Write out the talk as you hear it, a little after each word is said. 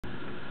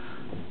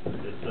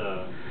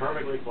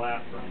perfectly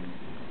flat from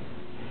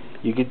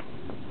You get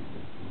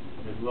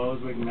as low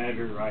as we can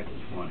measure right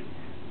to 20.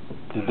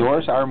 the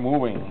doors are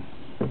moving.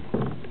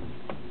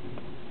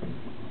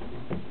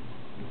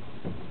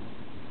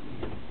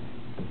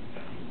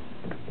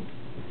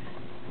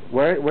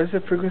 What's the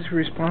frequency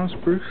response,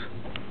 Bruce?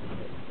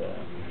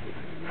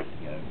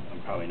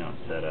 I'm probably not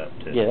set up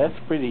to. Yeah, that's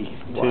pretty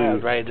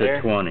wild right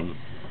there. 2 to 20.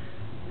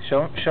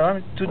 Show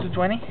him 2 to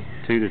 20.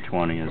 2 to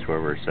 20 is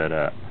where we're set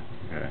up.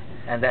 Okay.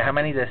 And how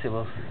many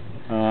decibels?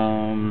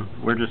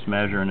 We're just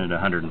measuring at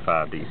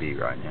 105 dB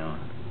right now.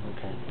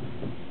 Okay.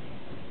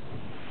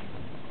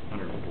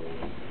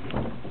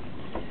 104.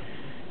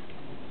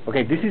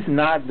 Okay, this is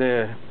not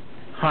the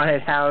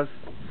haunted house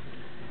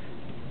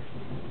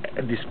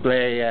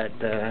display at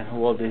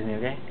Walt Disney,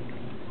 okay?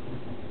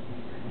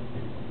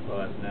 Well,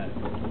 that's nuts.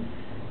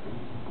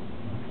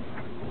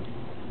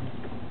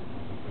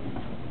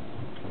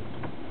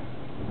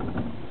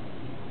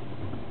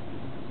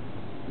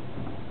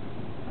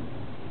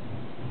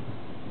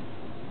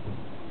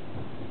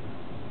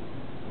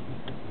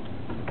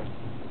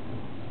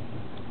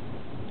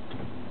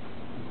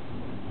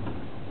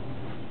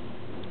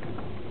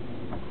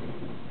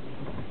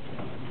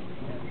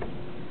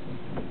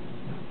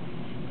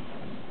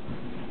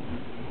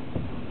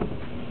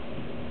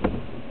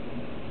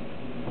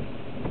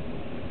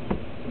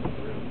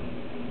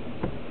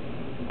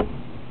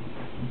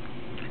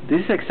 This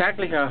is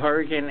exactly how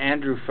Hurricane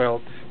Andrew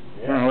felt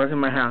when I was in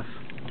my house.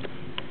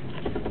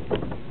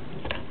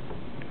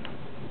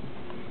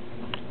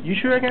 You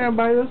sure I cannot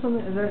buy those on the,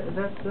 is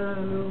that the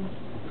little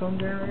phone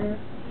generator?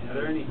 Are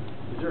there any?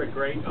 Is there a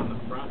grate on the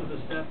front of the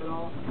step at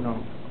all?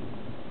 No.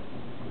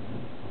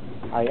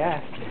 I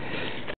asked.